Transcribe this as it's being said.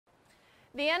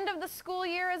The end of the school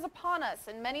year is upon us,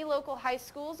 and many local high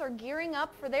schools are gearing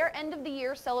up for their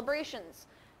end-of-the-year celebrations.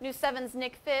 News 7's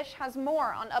Nick Fish has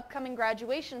more on upcoming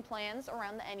graduation plans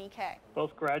around the NEK.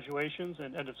 Both graduations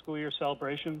and end-of-school-year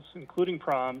celebrations, including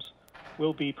proms,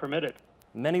 will be permitted.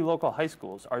 Many local high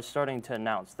schools are starting to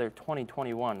announce their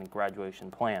 2021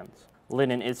 graduation plans.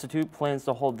 Linden Institute plans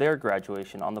to hold their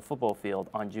graduation on the football field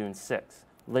on June 6th.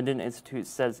 Linden Institute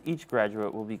says each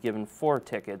graduate will be given 4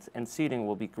 tickets and seating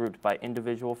will be grouped by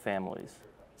individual families.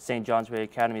 St. Johnsbury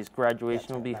Academy's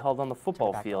graduation will be held on the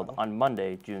football field on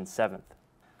Monday, June 7th.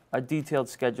 A detailed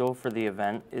schedule for the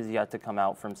event is yet to come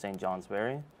out from St.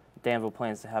 Johnsbury. Danville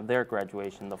plans to have their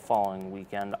graduation the following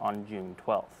weekend on June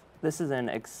 12th. This is an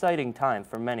exciting time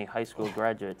for many high school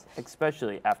graduates,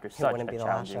 especially after such a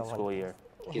challenging school year.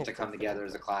 Get to come together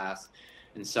as a class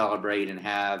and celebrate and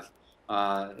have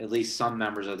at least some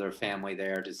members of their family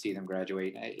there to see them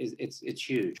graduate. It's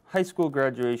huge. High school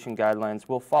graduation guidelines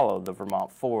will follow the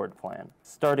Vermont Forward Plan.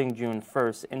 Starting June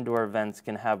 1st, indoor events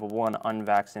can have 1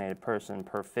 unvaccinated person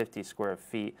per 50 square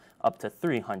feet, up to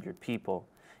 300 people,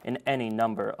 and any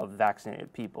number of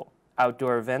vaccinated people.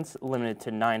 Outdoor events limited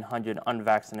to 900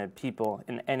 unvaccinated people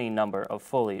and any number of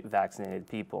fully vaccinated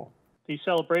people. These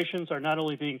celebrations are not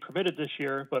only being permitted this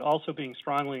year, but also being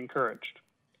strongly encouraged.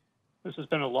 This has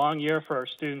been a long year for our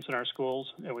students in our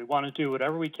schools, and we want to do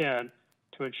whatever we can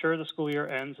to ensure the school year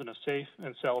ends in a safe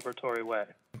and celebratory way.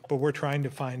 But we're trying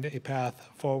to find a path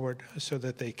forward so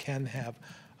that they can have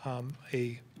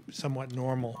a somewhat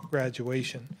normal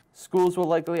graduation. Schools will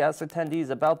likely ask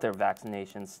attendees about their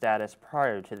vaccination status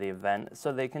prior to the event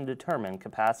so they can determine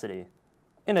capacity.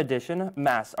 In addition,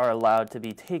 masks are allowed to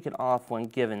be taken off when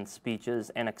given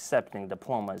speeches and accepting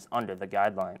diplomas under the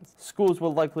guidelines. Schools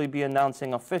will likely be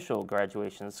announcing official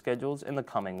graduation schedules in the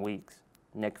coming weeks.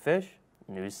 Nick Fish,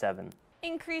 News 7.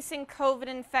 Increasing COVID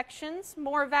infections,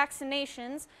 more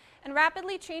vaccinations, and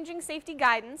rapidly changing safety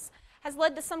guidance has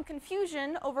led to some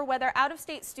confusion over whether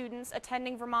out-of-state students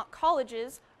attending Vermont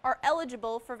colleges are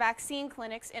eligible for vaccine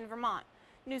clinics in Vermont.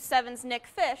 News 7's Nick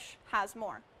Fish has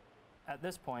more. At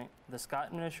this point, the Scott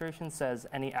administration says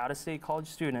any out-of-state college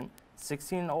student,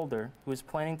 16 and older, who is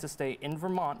planning to stay in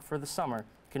Vermont for the summer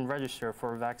can register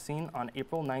for a vaccine on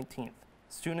April 19th.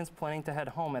 Students planning to head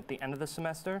home at the end of the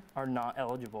semester are not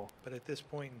eligible. But at this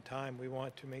point in time, we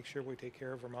want to make sure we take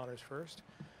care of Vermonters first,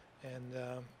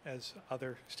 and as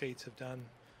other states have done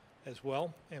as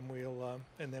well,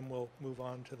 and then we'll move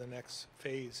on to the next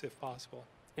phase if possible.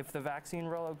 If the vaccine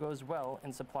rollout goes well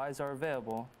and supplies are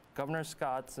available, Governor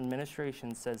Scott's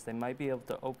administration says they might be able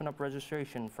to open up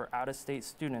registration for out-of-state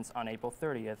students on April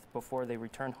 30th before they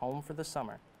return home for the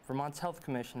summer. Vermont's health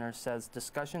commissioner says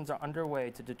discussions are underway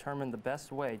to determine the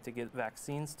best way to get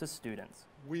vaccines to students.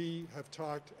 We have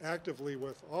talked actively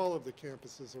with all of the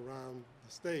campuses around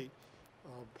the state,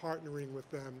 partnering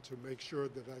with them to make sure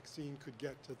the vaccine could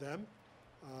get to them,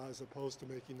 as opposed to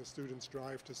making the students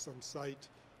drive to some site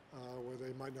where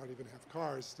they might not even have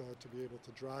cars to be able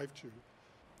to drive to.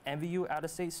 MVU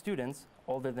out-of-state students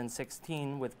older than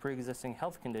 16 with pre-existing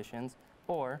health conditions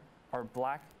or are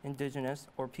Black, Indigenous,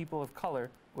 or people of color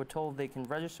were told they can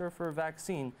register for a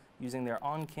vaccine using their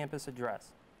on-campus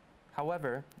address.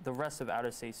 However, the rest of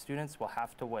out-of-state students will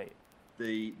have to wait.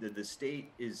 The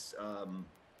state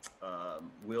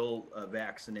will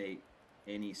vaccinate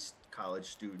any college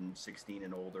student 16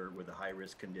 and older with a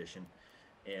high-risk condition,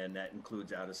 and that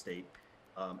includes out-of-state.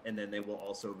 And then they will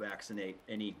also vaccinate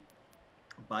any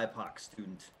BIPOC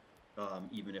student,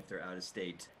 even if they're out of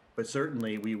state. But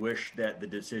certainly we wish that the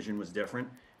decision was different.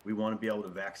 We want to be able to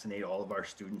vaccinate all of our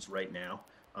students right now.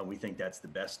 We think that's the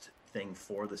best thing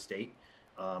for the state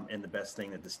and the best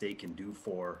thing that the state can do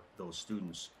for those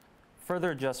students.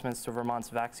 Further adjustments to Vermont's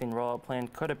vaccine rollout plan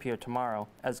could appear tomorrow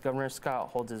as Governor Scott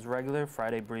holds his regular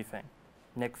Friday briefing.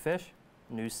 Nick Fish,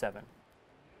 News 7.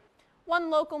 One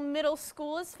local middle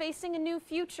school is facing a new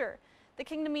future. The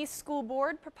Kingdom East School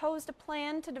Board proposed a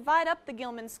plan to divide up the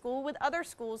Gilman School with other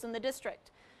schools in the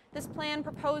district. This plan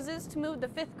proposes to move the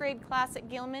 5th grade class at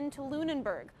Gilman to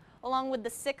Lunenburg, along with the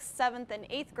 6th, 7th, and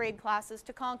 8th grade classes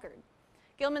to Concord.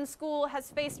 Gilman School has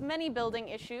faced many building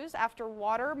issues after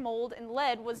water, mold, and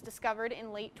lead was discovered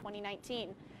in late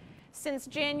 2019. Since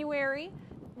January,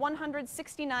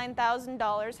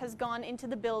 $169,000 has gone into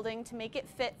the building to make it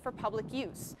fit for public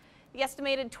use. The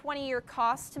estimated 20-year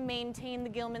cost to maintain the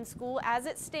Gilman School as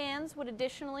it stands would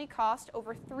additionally cost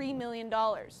over $3 million.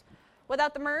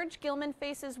 Without the merge, Gilman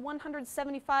faces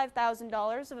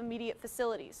 $175,000 of immediate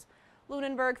facilities.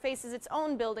 Lunenburg faces its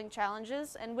own building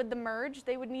challenges, and with the merge,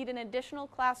 they would need an additional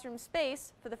classroom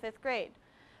space for the 5th grade.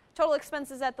 Total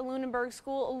expenses at the Lunenburg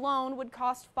School alone would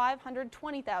cost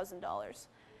 $520,000.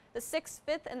 The 6th,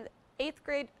 5th, and 8th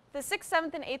grade, the 6th,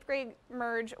 7th, and 8th grade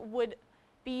merge would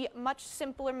be a much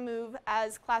simpler move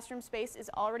as classroom space is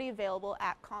already available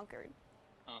at Concord.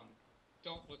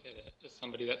 Don't look at it as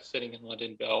somebody that's sitting in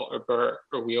Londonville or Burke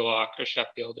or Wheelock or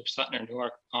Sheffield or Sutton or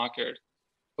Newark or Concord.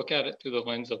 Look at it through the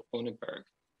lens of Lunenburg.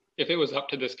 If it was up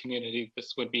to this community,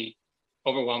 this would be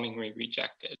overwhelmingly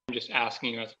rejected. I'm just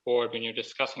asking you as a board, when you're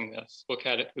discussing this, look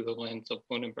at it through the lens of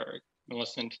Lunenburg and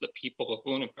listen to the people of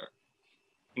Lunenburg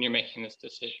when you're making this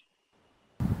decision.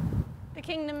 The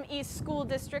Kingdom East School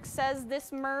District says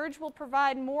this merge will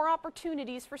provide more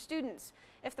opportunities for students.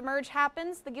 If the merge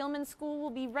happens, the Gilman School will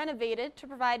be renovated to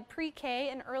provide pre-K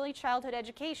and early childhood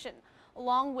education,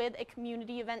 along with a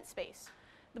community event space.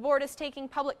 The board is taking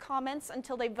public comments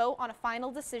until they vote on a final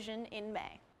decision in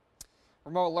May.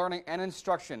 Remote learning and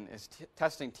instruction is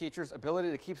testing teachers'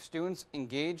 ability to keep students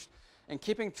engaged and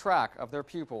keeping track of their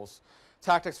pupils.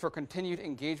 Tactics for continued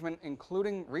engagement,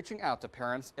 including reaching out to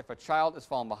parents if a child is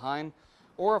falling behind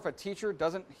or if a teacher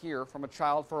doesn't hear from a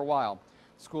child for a while.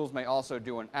 Schools may also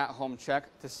do an at-home check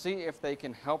to see if they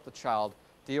can help the child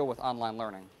deal with online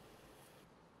learning.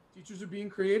 Teachers are being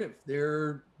creative.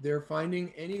 They're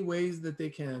finding any ways that they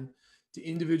can to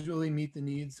individually meet the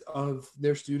needs of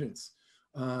their students.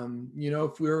 You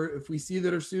know, if we see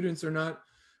that our students are not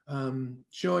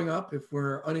showing up, if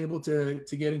we're unable to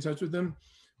get in touch with them,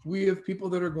 we have people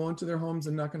that are going to their homes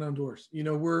and knocking on doors. You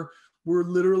know, we're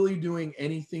literally doing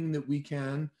anything that we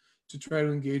can to try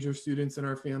to engage our students and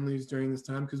our families during this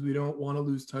time, because we don't want to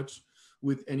lose touch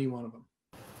with any one of them.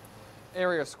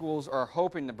 Area schools are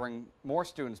hoping to bring more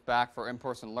students back for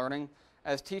in-person learning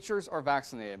as teachers are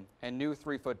vaccinated and new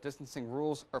 3-foot distancing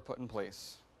rules are put in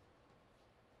place.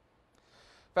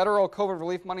 Federal COVID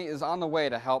relief money is on the way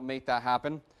to help make that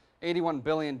happen. $81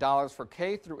 billion for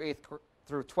K through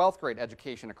 12th grade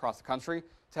education across the country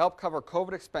to help cover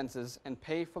COVID expenses and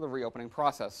pay for the reopening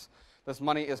process. This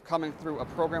money is coming through a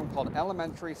program called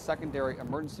Elementary Secondary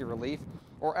Emergency Relief,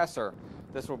 or ESSER.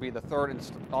 This will be the third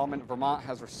installment Vermont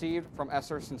has received from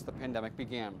ESSER since the pandemic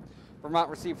began. Vermont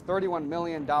received $31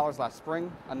 million last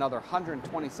spring, another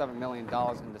 $127 million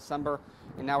in December,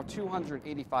 and now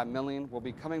 $285 million will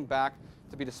be coming back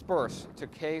to be dispersed to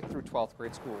K through 12th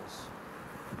grade schools.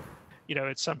 You know,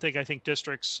 it's something I think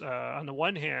districts, on the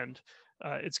one hand,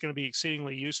 it's going to be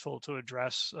exceedingly useful to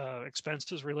address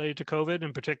expenses related to COVID,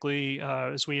 and particularly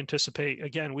as we anticipate,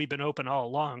 again, we've been open all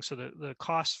along, so the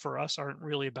costs for us aren't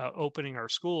really about opening our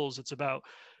schools. It's about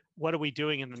what are we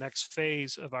doing in the next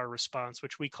phase of our response,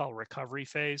 which we call recovery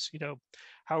phase. You know,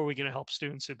 how are we going to help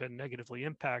students who've been negatively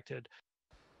impacted?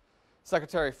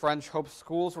 Secretary French hopes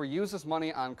schools will use this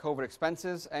money on COVID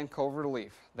expenses and COVID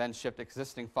relief, then shift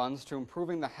existing funds to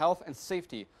improving the health and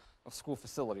safety of school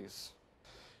facilities.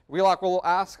 Wheelock will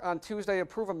ask on Tuesday to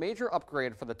approve a major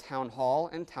upgrade for the town hall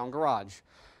and town garage.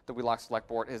 The Wheelock Select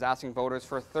Board is asking voters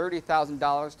for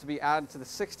 $30,000 to be added to the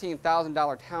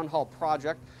 $16,000 town hall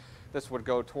project. This would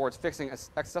go towards fixing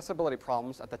accessibility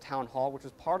problems at the town hall, which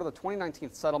is part of the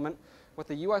 2019 settlement with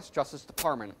the U.S. Justice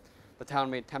Department. The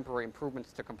town made temporary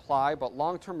improvements to comply, but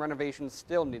long-term renovations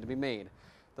still need to be made.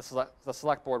 The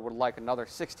Select Board would like another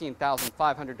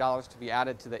 $16,500 to be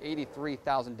added to the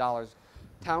 $83,000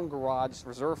 Town Garage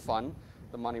Reserve Fund.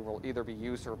 The money will either be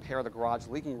used to repair the garage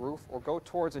leaking roof or go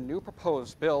towards a new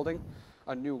proposed building,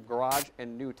 a new garage,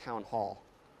 and new town hall.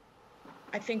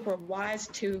 I think we're wise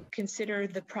to consider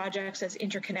the projects as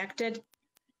interconnected,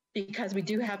 because we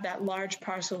do have that large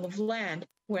parcel of land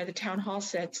where the town hall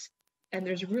sits, and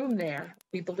there's room there,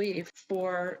 we believe,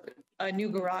 for a new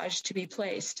garage to be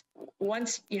placed.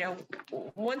 Once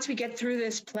we get through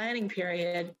this planning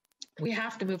period, we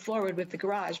have to move forward with the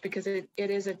garage, because it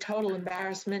is a total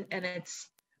embarrassment, and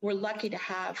we're lucky to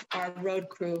have our road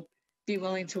crew be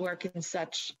willing to work in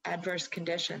such adverse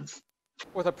conditions.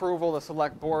 With approval, the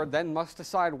Select Board then must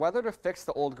decide whether to fix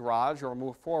the old garage or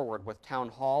move forward with town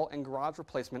hall and garage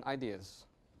replacement ideas.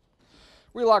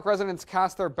 Wheelock residents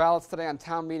cast their ballots today on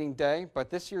town meeting day, but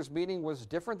this year's meeting was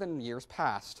different than years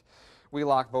past.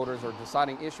 Wheelock voters are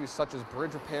deciding issues such as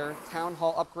bridge repair, town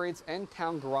hall upgrades, and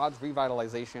town garage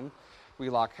revitalization.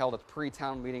 Wheelock held a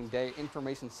pre-town meeting day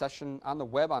information session on the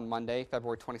web on Monday,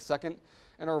 February 22nd,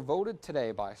 and are voted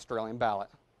today by Australian ballot.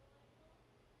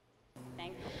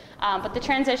 But the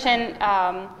transition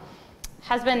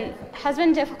has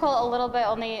been difficult a little bit,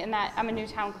 only in that I'm a new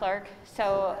town clerk,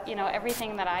 so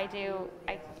everything that I do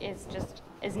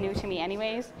is new to me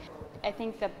anyways. I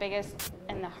think the biggest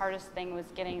and the hardest thing was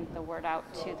getting the word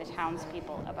out to the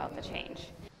townspeople about the change.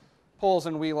 Polls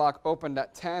in Wheelock opened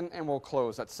at 10 and will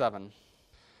close at 7.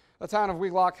 The town of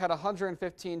Wheelock had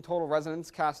 115 total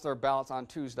residents cast their ballots on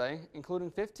Tuesday,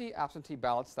 including 50 absentee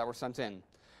ballots that were sent in.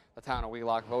 The town of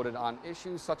Wheelock voted on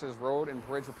issues such as road and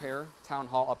bridge repair, town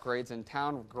hall upgrades, and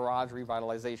town garage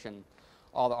revitalization.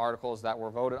 All the articles that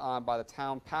were voted on by the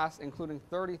town passed, including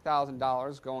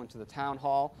 $30,000 going to the town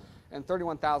hall and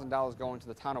 $31,000 going to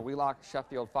the town of Wheelock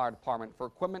Sheffield Fire Department for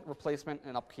equipment replacement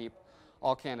and upkeep.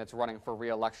 All candidates running for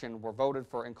re-election were voted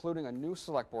for, including a new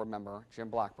select board member, Jim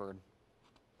Blackbird.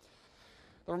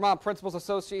 The Vermont Principals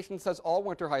Association says all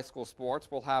winter high school sports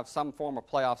will have some form of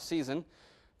playoff season.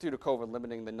 Due to COVID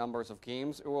limiting the numbers of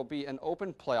games, it will be an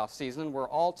open playoff season where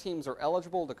all teams are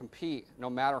eligible to compete no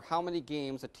matter how many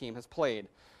games a team has played.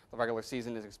 The regular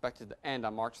season is expected to end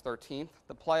on March 13th.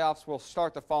 The playoffs will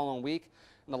start the following week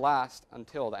and last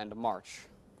until the end of March.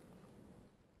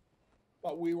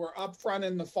 But we were up front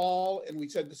in the fall, and we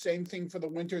said the same thing for the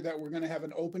winter, that we're going to have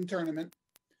an open tournament.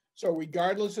 So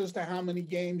regardless as to how many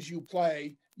games you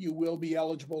play, you will be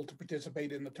eligible to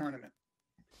participate in the tournament.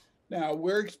 Now,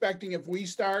 we're expecting if we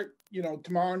start,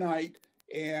 tomorrow night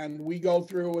and we go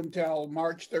through until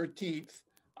March 13th,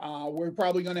 we're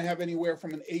probably going to have anywhere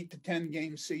from an 8 to 10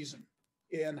 game season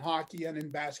in hockey and in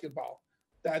basketball.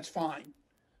 That's fine.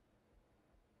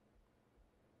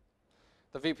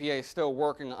 The VPA is still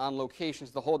working on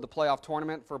locations to hold the playoff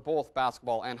tournament for both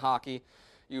basketball and hockey.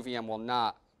 UVM will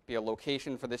not be a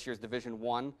location for this year's Division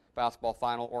I basketball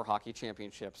final or hockey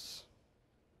championships.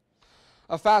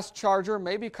 A fast charger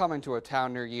may be coming to a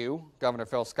town near you. Governor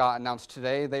Phil Scott announced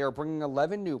today they are bringing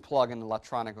 11 new plug-in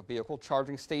electronic vehicle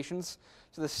charging stations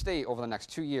to the state over the next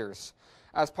 2 years.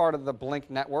 As part of the Blink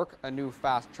network, a new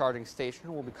fast charging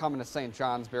station will be coming to St.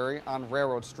 Johnsbury on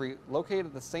Railroad Street, located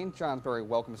at the St. Johnsbury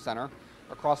Welcome Center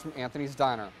across from Anthony's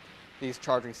Diner. These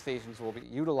charging stations will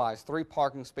utilize 3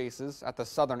 parking spaces at the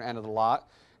southern end of the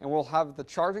lot and will have the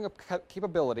charging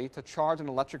capability to charge an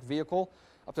electric vehicle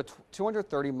up to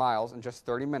 230 miles in just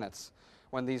 30 minutes.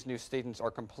 When these new stations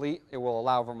are complete, it will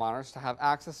allow Vermonters to have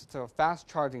access to a fast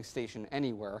charging station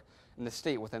anywhere in the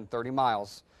state within 30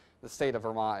 miles. The state of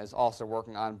Vermont is also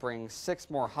working on bringing 6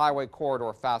 more highway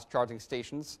corridor fast charging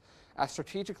stations at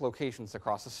strategic locations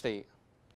across the state.